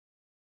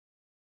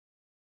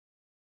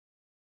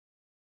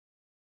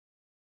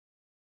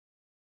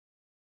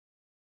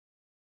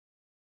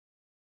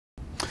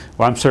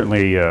Well, I'm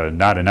certainly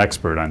not an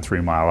expert on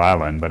 3 Mile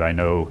Island, but I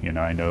know,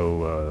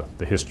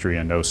 the history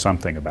and know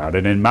something about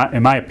it. In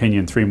my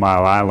opinion, 3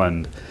 Mile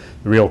Island,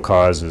 the real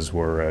causes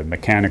were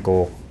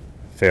mechanical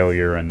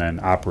failure and then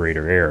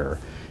operator error.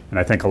 And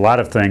I think a lot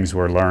of things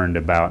were learned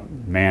about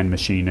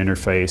man-machine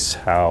interface,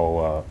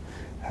 how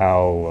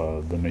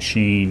the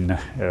machine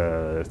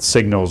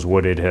signals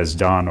what it has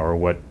done or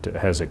what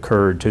has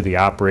occurred to the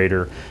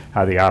operator,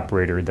 how the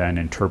operator then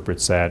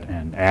interprets that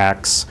and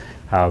acts,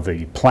 how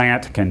the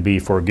plant can be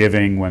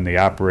forgiving when the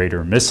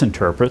operator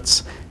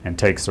misinterprets and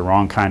takes the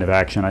wrong kind of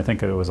action. I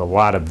think it was a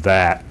lot of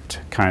that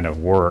kind of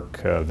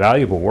work,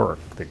 valuable work,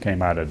 that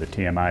came out of the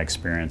TMI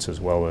experience, as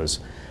well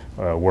as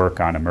work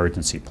on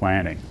emergency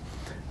planning.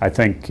 I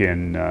think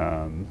in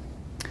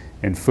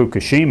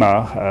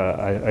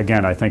Fukushima,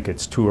 again, I think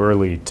it's too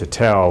early to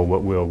tell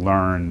what we'll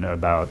learn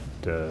about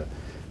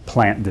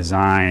plant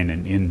design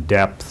and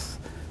in-depth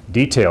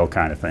detail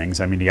kind of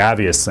things. I mean, the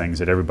obvious things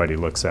that everybody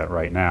looks at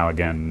right now,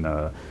 again,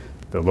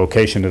 the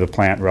location of the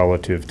plant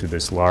relative to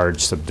this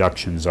large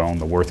subduction zone,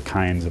 the worst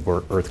kinds of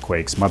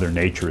earthquakes. Mother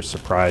Nature has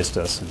surprised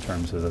us in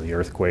terms of the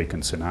earthquake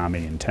and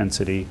tsunami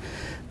intensity.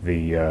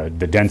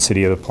 The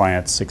density of the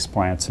plants, 6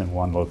 plants in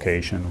one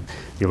location,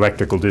 the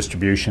electrical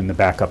distribution, the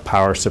backup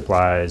power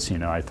supplies.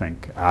 I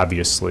think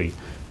obviously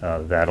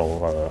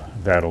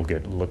that'll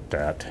get looked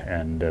at,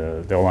 and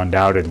there'll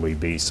undoubtedly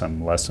be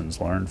some lessons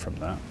learned from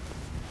that.